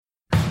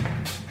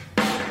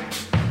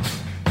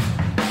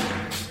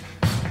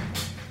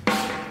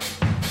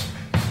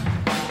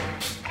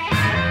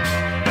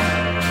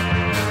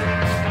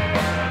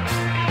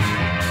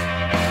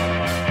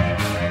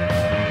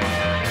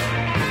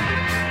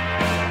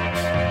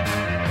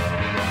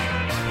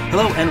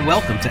Hello and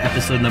welcome to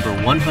episode number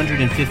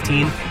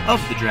 115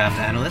 of The Draft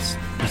Analyst,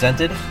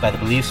 presented by the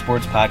Believe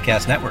Sports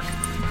Podcast Network.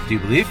 Do you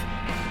believe?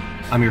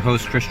 I'm your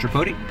host, Chris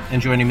Tripodi,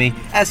 and joining me,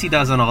 as he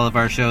does on all of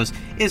our shows,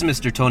 is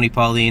Mr. Tony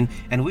Pauline,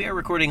 and we are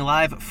recording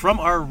live from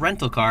our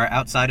rental car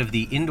outside of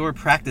the indoor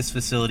practice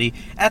facility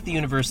at the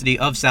University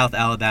of South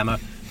Alabama.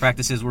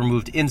 Practices were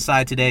moved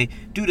inside today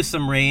due to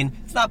some rain.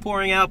 It's not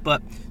pouring out,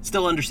 but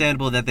still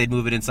understandable that they'd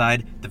move it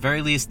inside. At the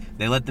very least,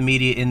 they let the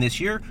media in this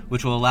year,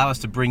 which will allow us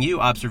to bring you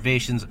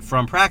observations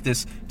from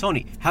practice.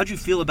 Tony, how'd you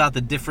feel about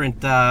the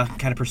different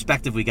kind of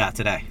perspective we got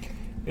today?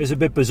 It was a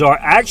bit bizarre.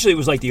 Actually, it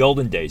was like the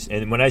olden days.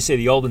 And when I say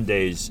the olden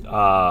days,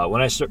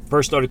 when I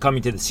first started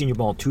coming to the Senior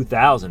Bowl in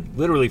 2000,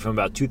 literally from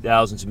about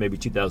 2000 to maybe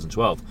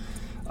 2012,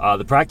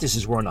 the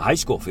practices were on the high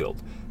school field.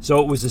 So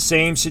it was the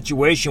same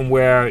situation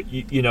where,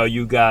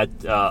 you got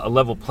a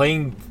level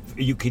playing,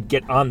 you could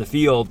get on the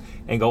field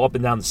and go up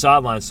and down the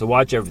sidelines to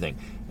watch everything.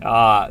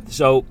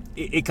 So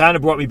it kind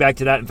of brought me back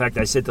to that. In fact,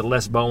 I said to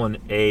Les Bowen,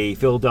 a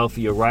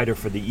Philadelphia writer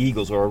for the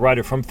Eagles, or a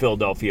writer from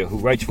Philadelphia who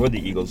writes for the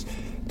Eagles,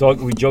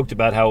 we joked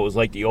about how it was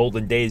like the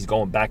olden days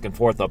going back and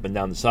forth up and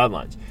down the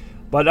sidelines.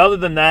 But other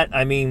than that,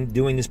 I mean,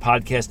 doing this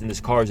podcast in this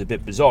car is a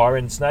bit bizarre,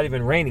 and it's not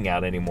even raining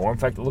out anymore. In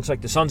fact, it looks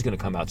like the sun's going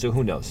to come out, so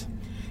who knows?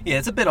 Yeah,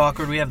 it's a bit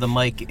awkward. We have the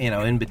mic,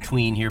 in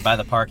between here by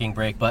the parking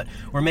brake, but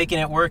we're making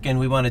it work, and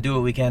we want to do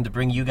what we can to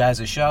bring you guys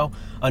a show.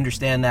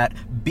 Understand that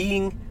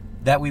being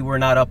that we were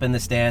not up in the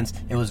stands,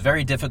 it was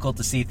very difficult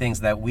to see things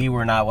that we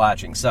were not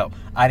watching. So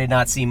I did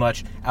not see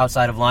much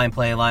outside of line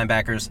play,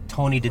 linebackers.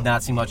 Tony did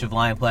not see much of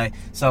line play.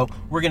 So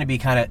we're going to be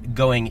kind of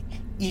going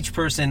each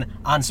person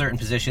on certain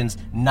positions,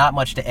 not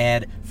much to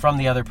add from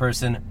the other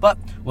person, but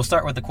we'll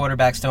start with the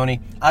quarterbacks, Tony.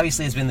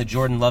 Obviously, it's been the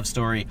Jordan Love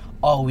story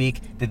all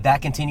week. Did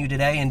that continue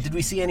today, and did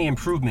we see any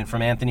improvement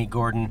from Anthony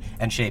Gordon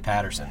and Shea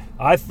Patterson?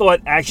 I thought,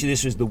 actually,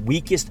 this was the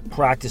weakest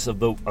practice of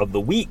the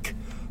week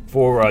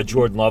for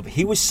Jordan Love.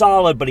 He was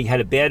solid, but he had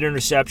a bad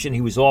interception.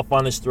 He was off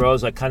on his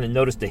throws. I kind of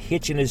noticed a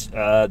hitch in his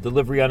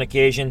delivery on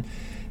occasion.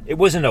 It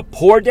wasn't a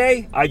poor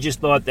day. I just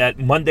thought that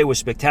Monday was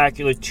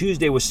spectacular,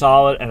 Tuesday was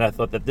solid, and I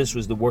thought that this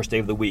was the worst day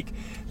of the week.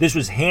 This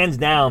was hands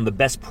down the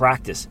best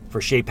practice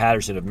for Shea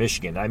Patterson of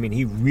Michigan. I mean,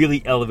 he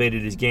really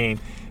elevated his game.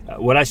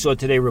 What I saw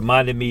today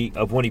reminded me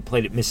of when he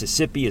played at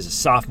Mississippi as a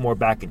sophomore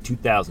back in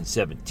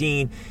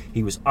 2017.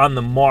 He was on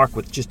the mark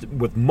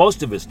with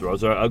most of his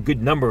throws, or a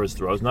good number of his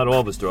throws, not all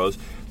of his throws,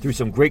 through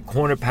some great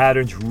corner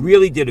patterns.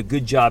 Really did a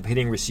good job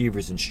hitting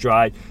receivers in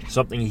stride,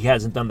 something he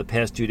hasn't done the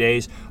past 2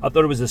 days. I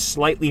thought it was a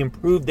slightly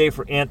improved day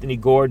for Anthony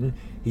Gordon.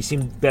 He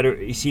seemed better.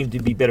 He seemed to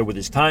be better with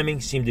his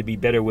timing, seemed to be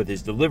better with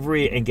his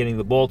delivery and getting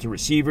the ball to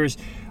receivers.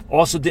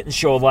 Also didn't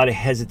show a lot of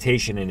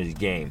hesitation in his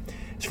game.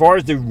 As far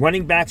as the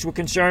running backs were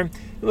concerned,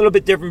 a little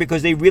bit different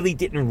because they really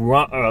didn't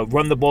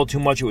run the ball too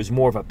much. It was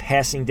more of a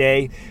passing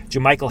day.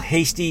 JaMycal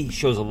Hasty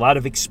shows a lot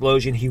of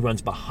explosion. He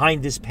runs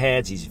behind his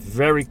pads. He's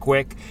very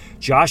quick.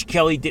 Josh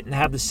Kelly didn't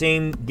have the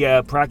same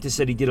practice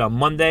that he did on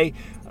Monday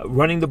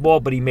running the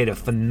ball, but he made a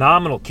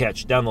phenomenal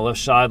catch down the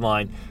left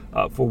sideline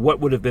for what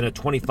would have been a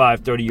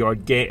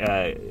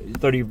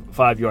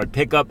 35-yard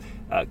pickup.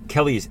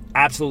 Kelly has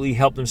absolutely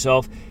helped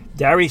himself.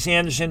 Darius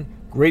Anderson,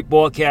 great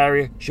ball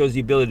carrier, shows the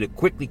ability to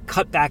quickly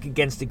cut back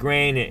against the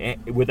grain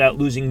without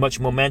losing much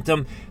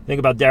momentum. The thing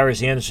about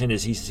Darius Anderson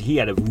is he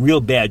had a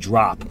real bad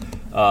drop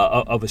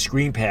of a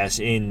screen pass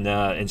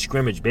in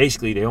scrimmage.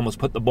 Basically, they almost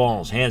put the ball in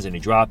his hands and he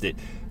dropped it.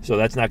 So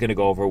that's not going to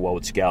go over well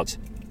with scouts.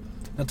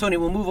 Now, Tony,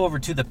 we'll move over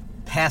to the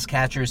pass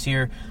catchers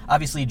here.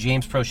 Obviously,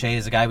 James Proche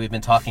is a guy we've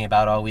been talking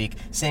about all week.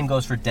 Same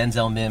goes for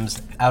Denzel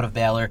Mims out of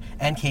Baylor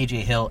and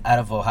KJ Hill out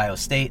of Ohio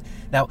State.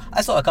 Now,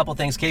 I saw a couple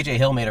things. KJ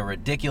Hill made a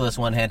ridiculous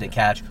one-handed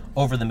catch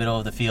over the middle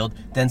of the field.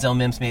 Denzel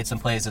Mims made some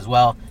plays as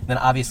well. Then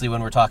obviously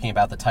when we're talking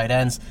about the tight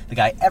ends, the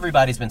guy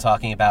everybody's been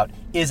talking about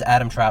is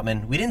Adam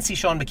Troutman. We didn't see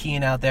Sean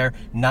McKeon out there.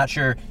 Not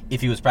sure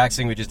if he was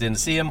practicing, we just didn't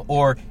see him,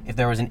 or if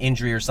there was an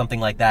injury or something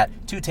like that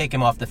to take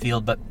him off the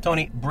field. But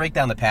Tony, break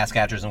down the pass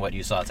catchers and what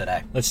you saw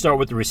today. Let's start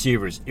with the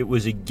receivers. It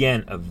was,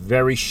 again, a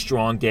very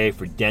strong day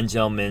for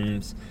Denzel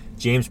Mims,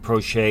 James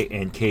Proche,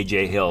 and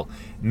KJ Hill.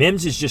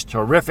 Mims is just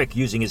terrific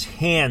using his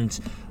hands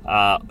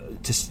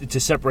to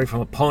separate from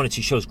opponents.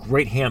 He shows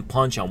great hand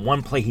punch. On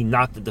one play, he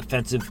knocked the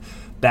defensive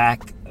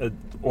back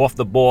off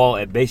the ball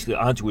and basically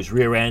onto his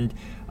rear end.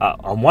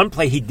 On one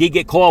play, he did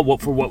get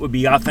called for what would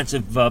be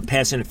offensive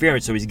pass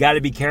interference, so he's got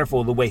to be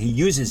careful of the way he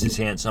uses his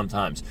hands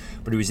sometimes.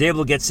 But he was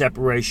able to get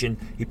separation.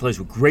 He plays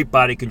with great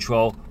body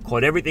control,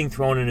 caught everything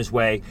thrown his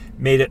way,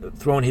 made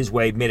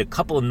a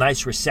couple of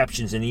nice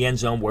receptions in the end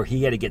zone where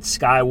he had to get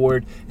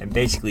skyward and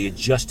basically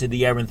adjust to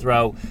the errant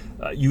throw.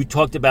 You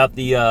talked about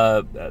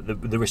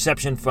the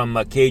reception from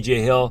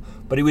KJ Hill,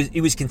 but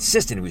he was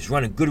consistent. He was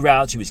running good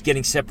routes. He was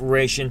getting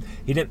separation.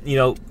 He didn't,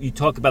 you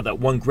talk about that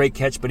one great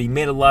catch, but he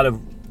made a lot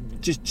of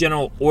just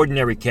general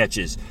ordinary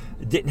catches.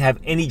 Didn't have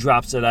any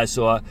drops that I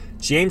saw.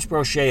 James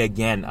Proche,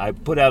 again, I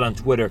put out on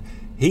Twitter,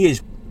 he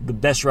is the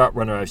best route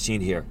runner I've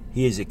seen here.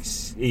 He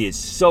is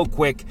so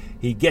quick.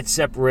 He gets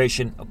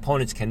separation.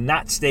 Opponents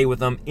cannot stay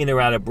with him in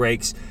or out of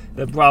breaks.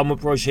 The problem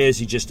with Prochet is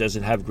he just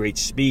doesn't have great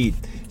speed.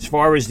 As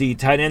far as the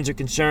tight ends are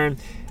concerned,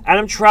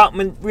 Adam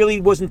Troutman really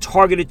wasn't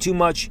targeted too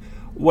much.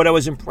 What I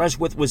was impressed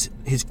with was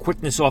his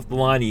quickness off the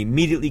line. He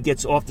immediately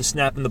gets off the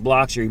snap in the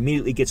blocks, or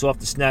immediately gets off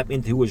the snap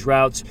into his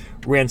routes,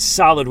 ran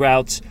solid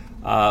routes,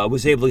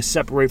 was able to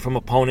separate from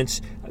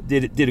opponents,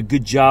 did a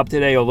good job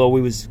today, although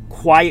he was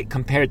quiet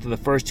compared to the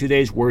first 2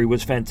 days where he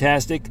was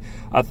fantastic.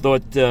 I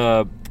thought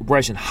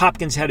Bryson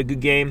Hopkins had a good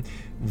game,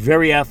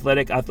 very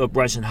athletic. I thought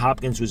Bryson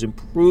Hopkins was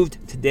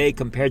improved today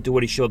compared to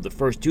what he showed the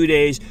first 2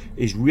 days.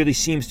 He really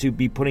seems to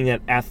be putting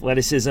that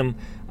athleticism,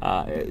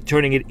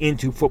 turning it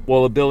into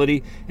football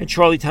ability. And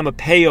Charlie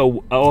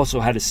Tamapeo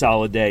also had a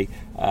solid day,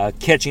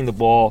 catching the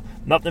ball.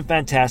 Nothing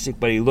fantastic,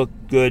 but he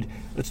looked good.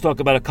 Let's talk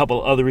about a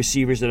couple other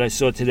receivers that I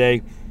saw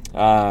today.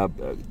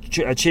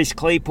 Chase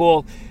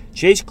Claypool.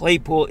 Chase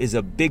Claypool is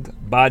a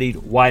big-bodied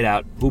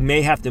wideout who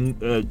may have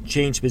to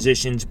change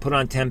positions, put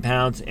on 10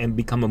 pounds, and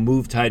become a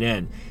move tight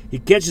end. He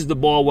catches the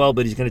ball well,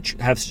 but he's going to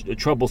have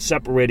trouble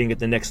separating at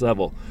the next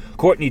level.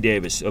 Courtney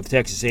Davis of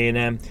Texas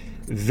A&M.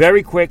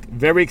 Very quick,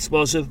 very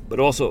explosive, but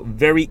also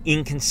very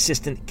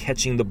inconsistent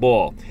catching the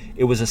ball.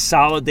 It was a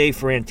solid day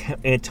for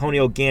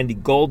Antonio Gandy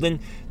Golden.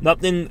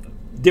 Nothing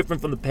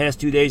different from the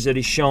past 2 days that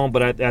he's shown,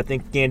 but I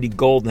think Gandy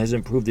Golden has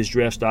improved his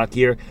draft stock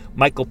here.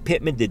 Michael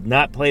Pittman did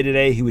not play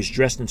today. He was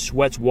dressed in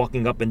sweats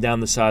walking up and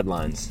down the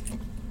sidelines.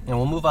 And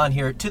we'll move on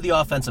here to the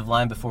offensive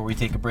line before we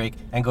take a break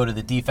and go to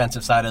the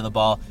defensive side of the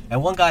ball.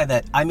 And one guy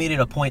that I made it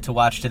a point to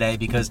watch today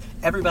because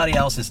everybody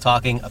else is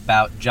talking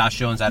about Josh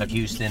Jones out of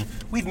Houston.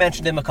 We've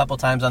mentioned him a couple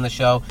times on the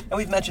show, and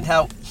we've mentioned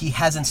how he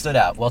hasn't stood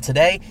out. Well,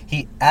 today,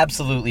 he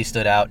absolutely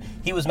stood out.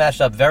 He was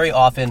matched up very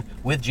often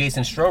with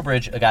Jason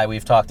Strowbridge, a guy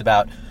we've talked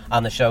about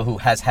on the show who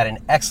has had an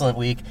excellent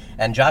week,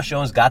 and Josh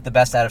Jones got the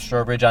best out of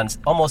Strowbridge on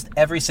almost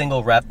every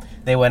single rep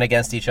they went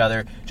against each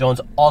other.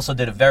 Jones also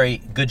did a very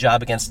good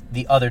job against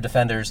the other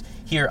defenders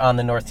here on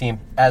the North team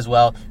as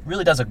well.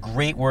 Really does a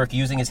great work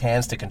using his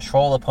hands to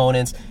control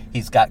opponents.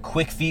 He's got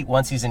quick feet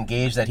once he's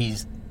engaged that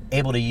he's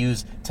able to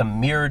use to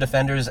mirror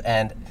defenders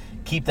and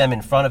keep them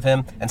in front of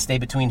him and stay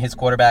between his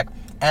quarterback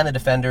and the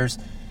defenders.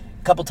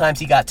 A couple times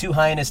he got too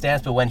high in his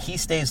stance, but when he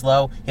stays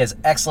low, he has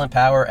excellent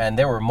power, and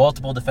there were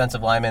multiple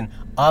defensive linemen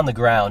on the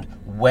ground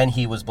when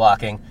he was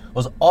blocking. It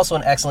was also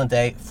an excellent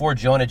day for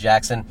Jonah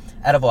Jackson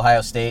out of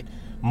Ohio State.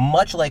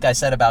 Much like I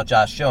said about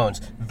Josh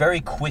Jones,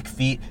 very quick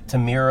feet to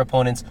mirror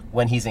opponents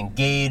when he's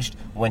engaged,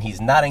 when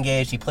he's not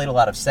engaged. He played a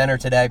lot of center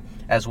today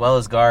as well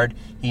as guard.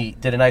 He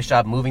did a nice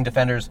job moving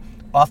defenders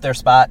off their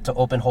spot to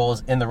open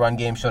holes in the run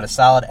game, showed a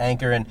solid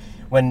anchor, and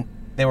when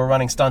they were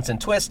running stunts and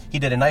twists, he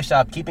did a nice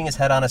job keeping his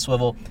head on a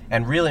swivel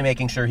and really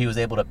making sure he was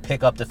able to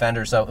pick up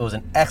defenders. So it was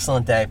an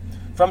excellent day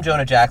from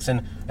Jonah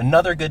Jackson.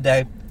 Another good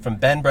day from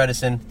Ben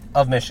Bredesen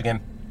of Michigan.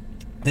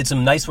 Did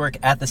some nice work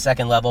at the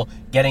second level,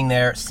 getting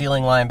there,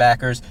 stealing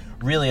linebackers,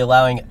 really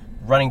allowing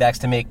running backs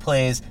to make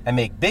plays and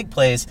make big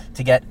plays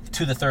to get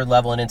to the third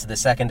level and into the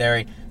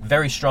secondary.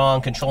 Very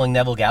strong, controlling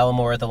Neville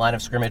Gallimore at the line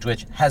of scrimmage,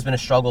 which has been a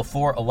struggle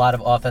for a lot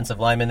of offensive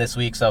linemen this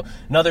week. So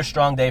another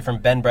strong day from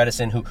Ben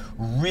Bredesen, who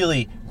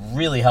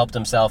really helped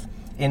himself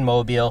in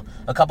Mobile.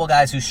 A couple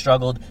guys who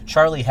struggled.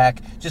 Charlie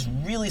Heck, just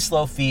really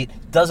slow feet,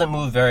 doesn't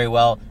move very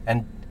well,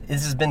 and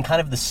this has been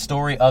kind of the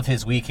story of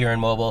his week here in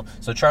Mobile.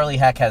 So Charlie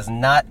Heck has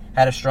not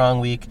had a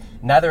strong week.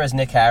 Neither has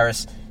Nick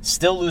Harris.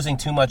 Still losing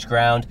too much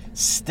ground.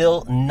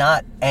 Still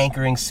not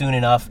anchoring soon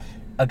enough.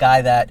 A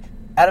guy that,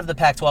 out of the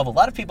Pac-12, a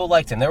lot of people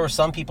liked him. There were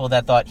some people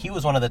that thought he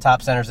was one of the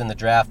top centers in the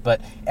draft, but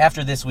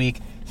after this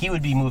week, he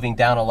would be moving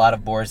down a lot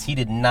of boards. He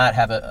did not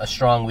have a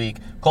strong week.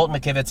 Colton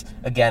McKivitz,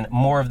 again,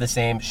 more of the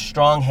same.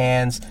 Strong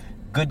hands,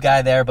 good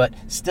guy there, but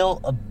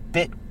still a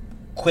bit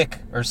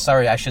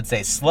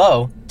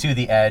slow to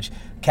the edge.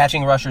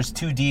 Catching rushers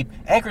too deep,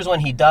 anchors when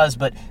he does,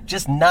 but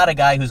just not a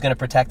guy who's going to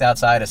protect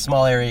outside, a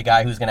small area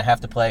guy who's going to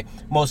have to play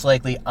most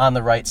likely on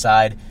the right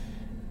side.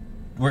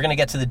 We're going to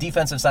get to the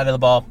defensive side of the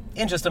ball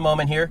in just a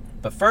moment here,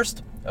 but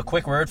first, a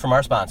quick word from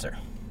our sponsor.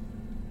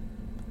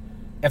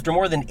 After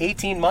more than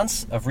 18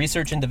 months of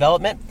research and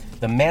development,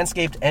 the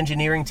Manscaped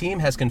engineering team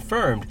has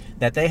confirmed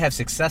that they have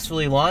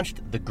successfully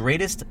launched the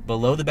greatest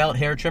below-the-belt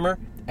hair trimmer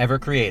ever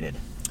created.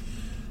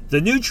 The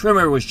new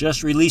trimmer was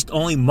just released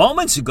only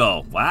moments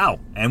ago.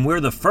 Wow. And we're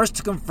the first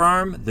to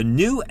confirm the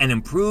new and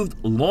improved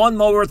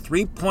Lawnmower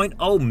 3.0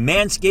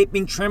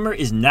 manscaping trimmer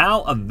is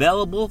now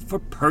available for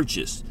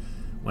purchase.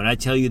 When I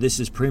tell you this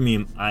is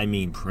premium, I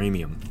mean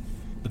premium.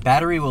 The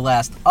battery will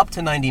last up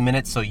to 90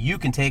 minutes so you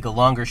can take a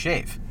longer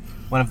shave.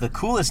 One of the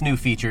coolest new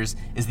features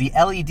is the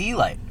LED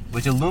light,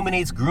 which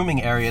illuminates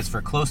grooming areas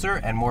for closer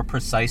and more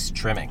precise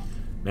trimming.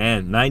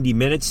 Man, 90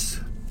 minutes?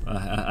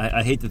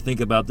 I hate to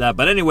think about that.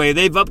 But anyway,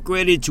 they've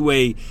upgraded to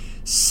a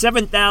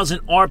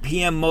 7,000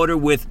 RPM motor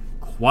with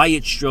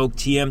Quiet Stroke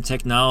TM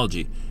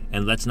technology.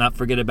 And let's not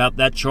forget about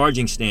that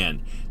charging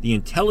stand. The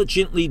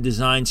intelligently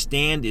designed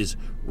stand is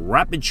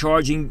rapid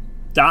charging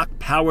dock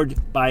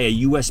powered by a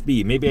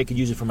USB. Maybe I could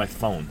use it for my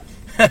phone.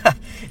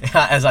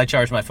 as I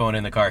charge my phone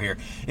in the car here.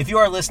 If you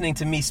are listening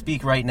to me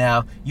speak right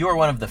now, you are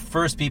one of the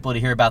first people to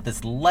hear about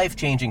this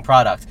life-changing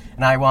product,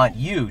 and I want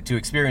you to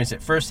experience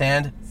it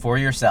firsthand for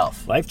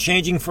yourself.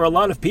 Life-changing for a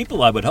lot of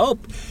people, I would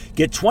hope.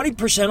 Get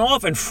 20%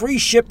 off and free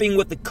shipping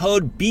with the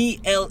code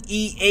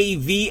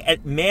BLEAV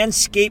at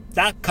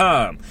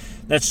manscaped.com.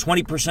 That's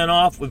 20%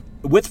 off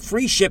with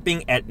free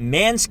shipping at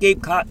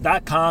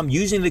manscaped.com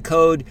using the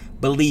code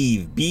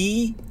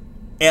BELIEVE,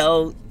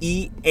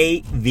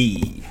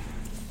 BLEAV.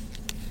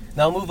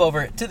 Now we'll move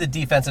over to the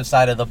defensive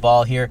side of the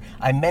ball here.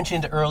 I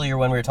mentioned earlier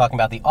when we were talking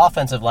about the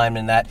offensive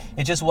lineman that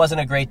it just wasn't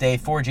a great day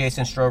for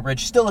Jason Strowbridge.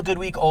 Still a good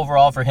week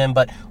overall for him,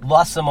 but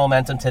lost some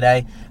momentum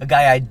today. A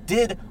guy I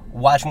did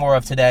watch more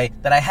of today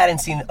that I hadn't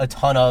seen a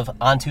ton of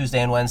on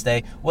Tuesday and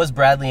Wednesday was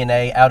Bradlee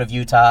Anae out of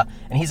Utah.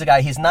 And he's a guy,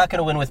 he's not going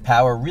to win with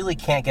power, really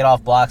can't get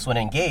off blocks when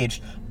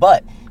engaged,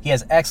 but he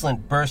has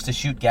excellent burst to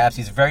shoot gaps.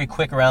 He's very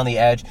quick around the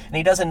edge, and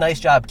he does a nice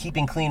job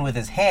keeping clean with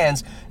his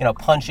hands,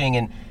 punching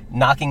and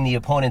knocking the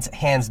opponent's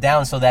hands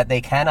down so that they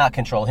cannot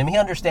control him. He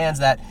understands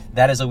that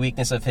that is a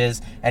weakness of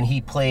his, and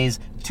he plays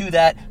to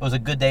that. It was a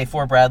good day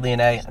for Bradlee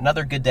Anae.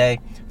 Another good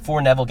day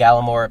for Neville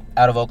Gallimore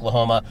out of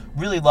Oklahoma.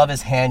 Really love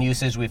his hand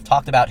usage. We've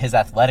talked about his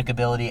athletic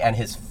ability and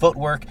his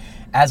footwork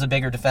as a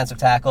bigger defensive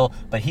tackle,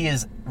 but he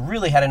has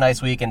really had a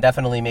nice week and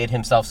definitely made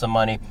himself some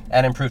money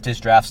and improved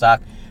his draft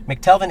stock.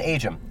 McTelvin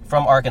Agim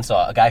from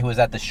Arkansas, a guy who was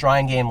at the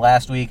Shrine game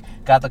last week,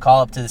 got the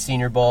call up to the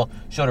Senior Bowl,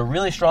 showed a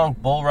really strong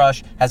bull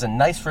rush, has a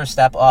nice first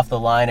step off the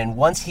line, and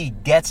once he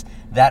gets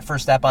that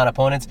first step on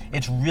opponents,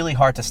 it's really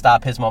hard to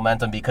stop his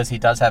momentum because he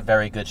does have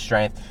very good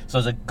strength. So it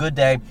was a good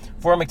day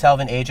for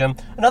McTelvin Agim.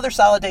 Another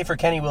solid day for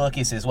Kenny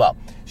Willekes as well,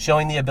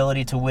 showing the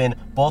ability to win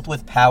both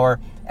with power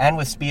and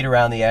with speed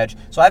around the edge.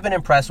 So I've been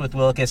impressed with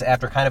Willekes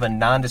after kind of a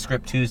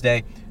nondescript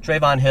Tuesday.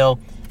 Trayvon Hill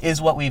is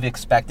what we've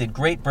expected.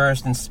 Great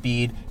burst and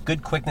speed,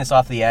 good quickness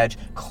off the edge,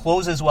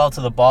 closes well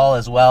to the ball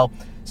as well.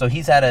 So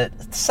he's had a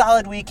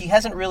solid week. He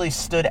hasn't really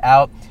stood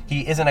out.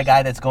 He isn't a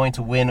guy that's going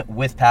to win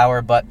with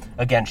power, but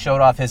again, showed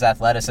off his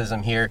athleticism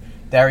here.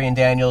 Darian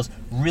Daniels,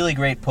 really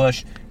great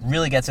push,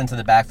 really gets into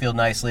the backfield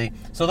nicely.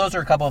 So those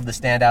are a couple of the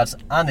standouts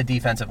on the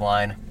defensive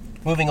line.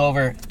 Moving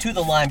over to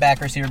the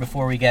linebackers here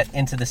before we get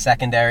into the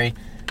secondary.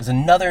 It was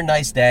another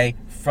nice day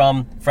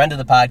from friend of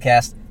the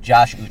podcast,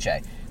 Josh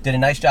Uche. Did a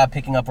nice job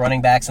picking up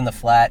running backs in the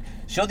flat.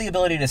 Showed the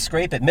ability to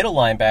scrape at middle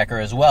linebacker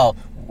as well,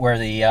 where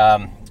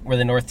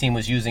the North team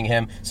was using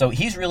him. So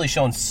he's really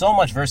shown so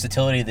much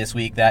versatility this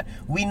week that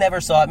we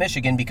never saw at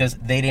Michigan because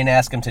they didn't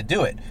ask him to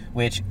do it,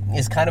 which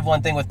is kind of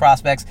one thing with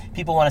prospects.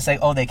 People want to say,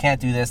 oh, they can't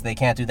do this, they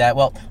can't do that.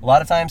 Well, a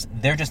lot of times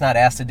they're just not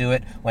asked to do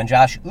it. When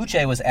Josh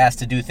Uche was asked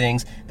to do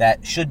things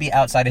that should be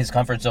outside his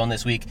comfort zone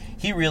this week,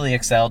 he really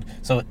excelled.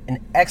 So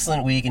an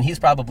excellent week, and he's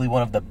probably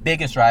one of the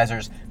biggest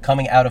risers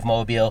coming out of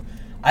Mobile.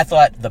 I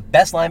thought the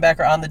best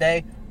linebacker on the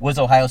day was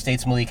Ohio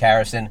State's Malik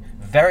Harrison.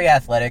 Very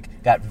athletic,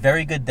 got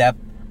very good depth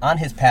on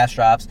his pass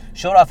drops,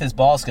 showed off his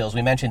ball skills.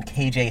 We mentioned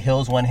KJ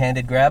Hill's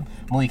one-handed grab.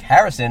 Malik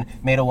Harrison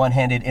made a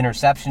one-handed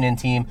interception in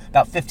team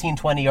about 15,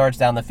 20 yards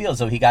down the field,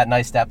 so he got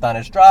nice depth on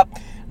his drop,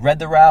 read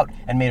the route,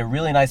 and made a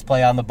really nice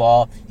play on the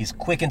ball. He's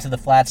quick into the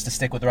flats to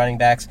stick with running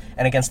backs,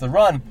 and against the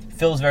run,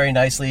 fills very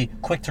nicely,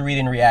 quick to read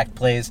and react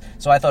plays.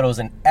 So I thought it was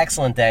an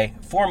excellent day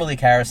for Malik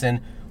Harrison.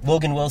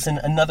 Logan Wilson,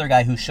 another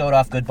guy who showed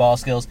off good ball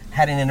skills,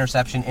 had an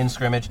interception in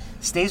scrimmage,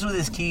 stays with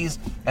his keys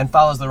and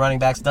follows the running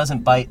backs,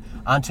 doesn't bite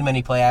on too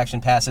many play-action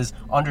passes,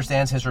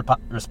 understands his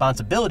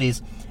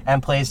responsibilities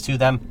and plays to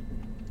them.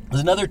 It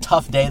was another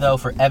tough day, though,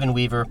 for Evan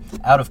Weaver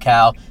out of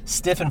Cal,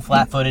 stiff and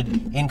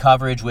flat-footed in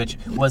coverage, which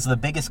was the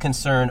biggest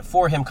concern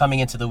for him coming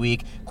into the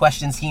week.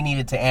 Questions he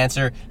needed to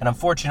answer, and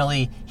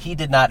unfortunately, he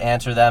did not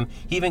answer them.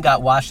 He even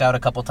got washed out a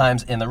couple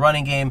times in the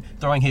running game,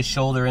 throwing his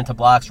shoulder into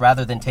blocks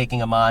rather than taking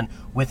them on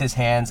with his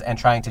hands and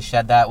trying to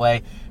shed that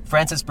way.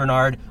 Francis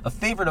Bernard, a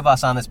favorite of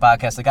us on this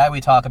podcast, the guy we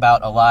talk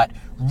about a lot,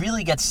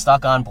 really gets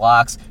stuck on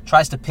blocks,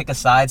 tries to pick a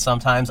side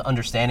sometimes,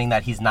 understanding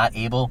that he's not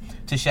able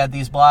to shed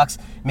these blocks,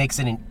 makes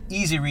it an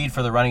easy read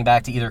for the running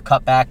back to either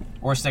cut back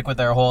or stick with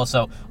their hole.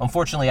 So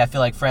unfortunately, I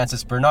feel like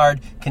Francis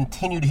Bernard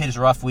continued his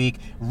rough week,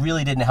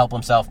 really didn't help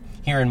himself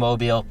here in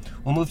Mobile.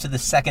 We'll move to the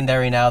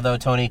secondary now, though.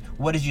 Tony,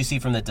 what did you see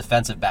from the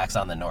defensive backs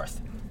on the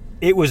North?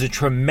 It was a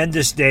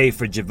tremendous day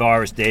for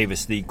Javaris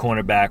Davis, the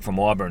cornerback from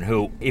Auburn,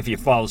 who, if you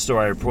follow the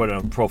story I reported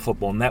on Pro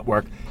Football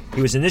Network,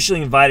 he was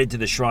initially invited to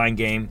the Shrine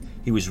game.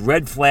 He was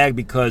red flagged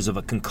because of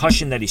a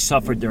concussion that he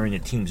suffered during the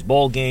team's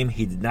bowl game.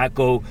 He did not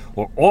go,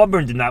 or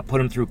Auburn did not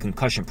put him through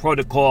concussion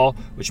protocol,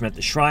 which meant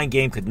the Shrine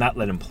game could not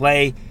let him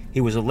play. He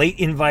was a late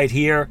invite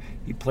here.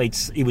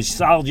 He was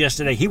solid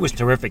yesterday. He was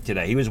terrific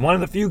today. He was one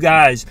of the few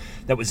guys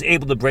that was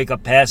able to break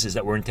up passes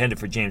that were intended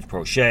for James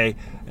Prochet.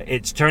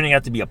 It's turning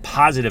out to be a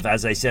positive,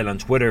 as I said on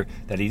Twitter,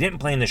 that he didn't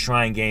play in the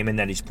Shrine game and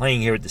that he's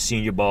playing here at the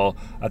Senior Bowl.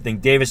 I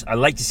think Davis, I'd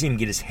like to see him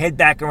get his head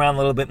back around a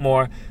little bit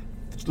more.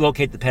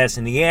 locate the pass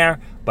in the air,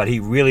 but he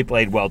really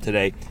played well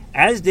today,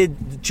 as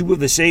did two of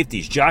the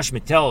safeties, Josh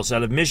Metellus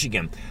out of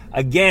Michigan.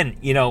 Again,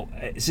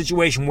 a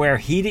situation where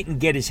he didn't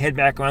get his head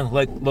back around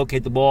to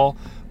locate the ball,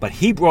 but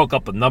he broke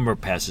up a number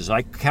of passes.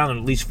 I counted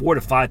at least 4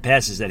 to 5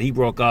 passes that he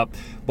broke up,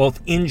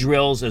 both in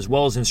drills as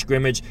well as in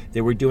scrimmage.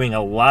 They were doing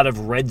a lot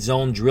of red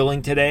zone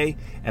drilling today,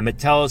 and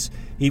Metellus,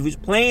 he was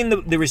playing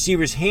the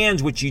receiver's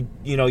hands, which you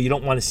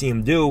don't want to see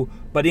him do,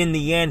 but in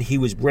the end, he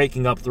was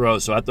breaking up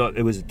throws. So I thought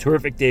it was a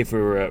terrific day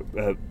for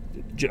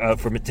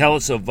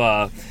Metellus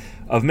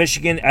of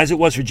Michigan, as it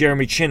was for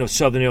Jeremy Chinn of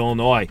Southern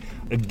Illinois.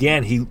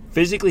 Again,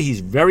 he's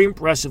very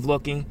impressive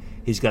looking.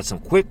 He's got some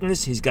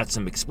quickness. He's got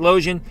some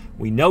explosion.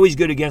 We know he's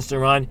good against the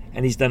run,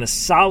 and he's done a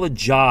solid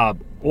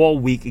job all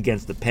week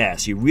against the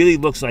pass. He really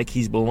looks like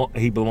he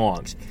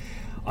belongs.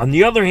 On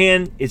the other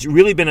hand, it's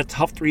really been a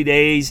tough 3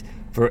 days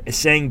for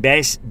Essang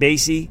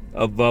Bassey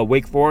of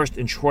Wake Forest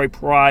and Troy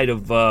Pride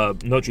of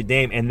Notre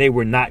Dame, and they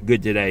were not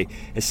good today.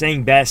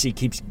 Essang Bassey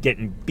keeps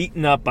getting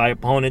beaten up by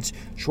opponents.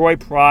 Troy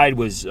Pride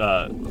was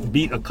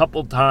beat a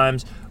couple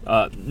times,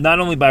 not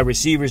only by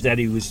receivers that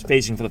he was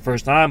facing for the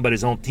first time, but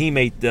his own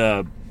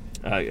teammate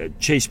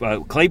Chase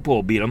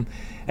Claypool beat him,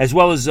 as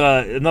well as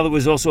another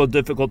was also a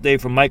difficult day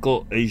for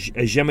Michael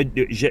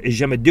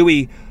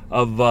Jemadui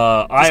of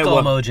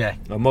Iowa.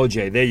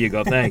 Mojay, there you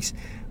go, thanks.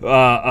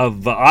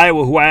 Of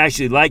Iowa, who I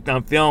actually liked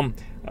on film,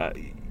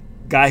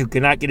 guy who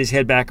cannot get his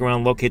head back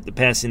around, locate the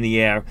pass in the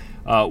air.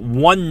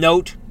 One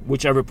note,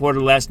 which I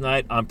reported last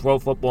night on Pro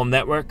Football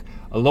Network,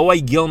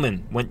 Aloy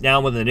Gilman went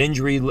down with an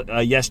injury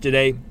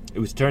yesterday. It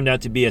was turned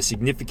out to be a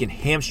significant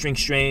hamstring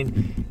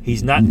strain.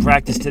 He's not in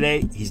practice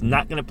today. He's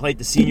not going to play at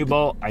the Senior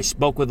Bowl. I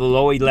spoke with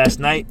Aloy last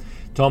night,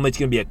 told him it's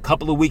going to be a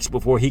couple of weeks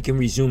before he can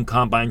resume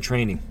combine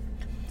training.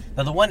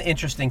 Now, the one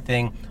interesting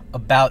thing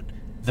about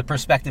the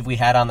perspective we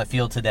had on the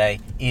field today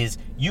is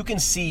you can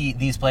see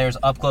these players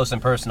up close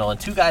and personal. And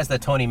two guys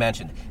that Tony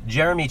mentioned,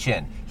 Jeremy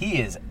Chinn,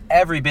 he is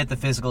every bit the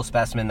physical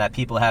specimen that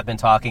people have been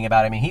talking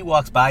about. I mean, he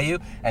walks by you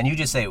and you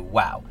just say,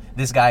 wow,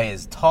 this guy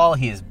is tall,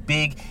 he is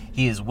big,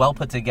 he is well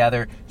put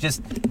together,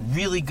 just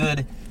really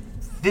good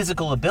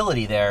physical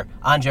ability there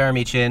on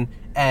Jeremy Chinn.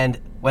 And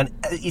when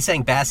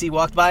Essang Bassey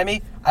walked by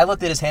me, I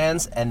looked at his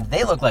hands and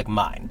they look like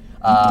mine.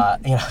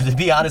 To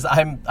be honest,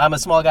 I'm a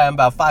small guy. I'm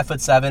about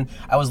 5'7".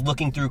 I was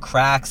looking through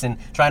cracks and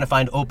trying to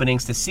find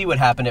openings to see what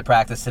happened at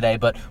practice today.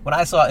 But when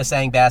I saw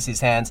Essang Bassey's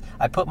hands,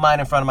 I put mine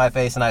in front of my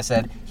face and I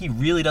said, he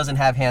really doesn't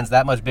have hands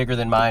that much bigger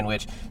than mine,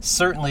 which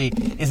certainly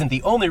isn't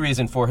the only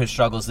reason for his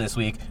struggles this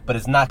week, but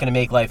it's not going to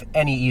make life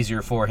any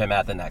easier for him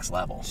at the next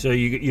level. So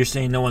you're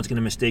saying no one's going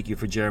to mistake you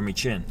for Jeremy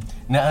Chinn?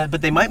 No,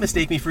 but they might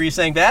mistake me for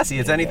Essang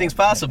Bassey. Anything's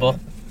possible.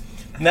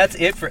 And that's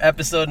it for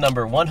episode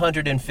number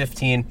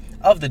 115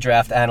 of The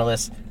Draft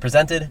Analysts,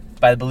 presented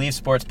by the Believe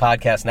Sports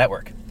Podcast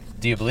Network.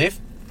 Do you believe?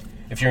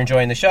 If you're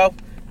enjoying the show,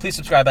 please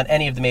subscribe on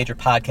any of the major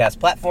podcast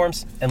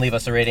platforms and leave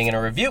us a rating and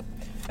a review.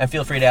 And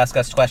feel free to ask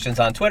us questions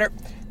on Twitter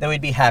that we'd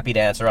be happy to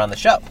answer on the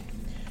show.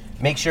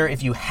 Make sure,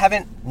 if you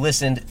haven't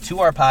listened to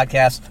our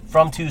podcast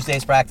from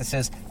Tuesday's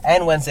practices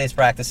and Wednesday's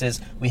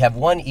practices, we have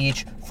one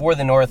each for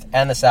the North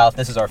and the South.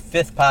 This is our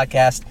 5th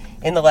podcast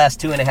in the last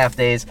 2.5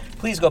 days.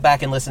 Please go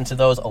back and listen to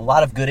those. A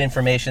lot of good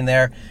information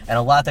there and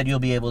a lot that you'll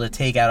be able to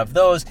take out of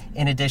those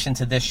in addition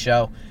to this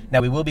show.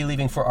 Now, we will be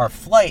leaving for our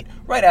flight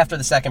right after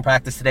the second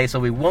practice today, so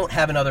we won't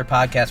have another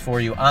podcast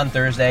for you on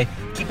Thursday.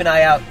 Keep an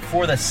eye out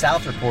for the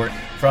South report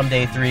from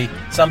day 3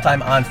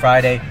 sometime on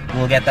Friday.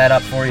 We'll get that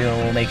up for you,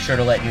 and we'll make sure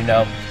to let you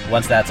know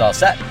once that's all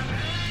set.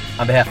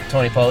 On behalf of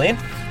Tony Pauline,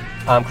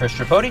 I'm Chris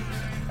Tripodi,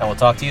 and we'll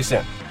talk to you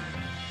soon.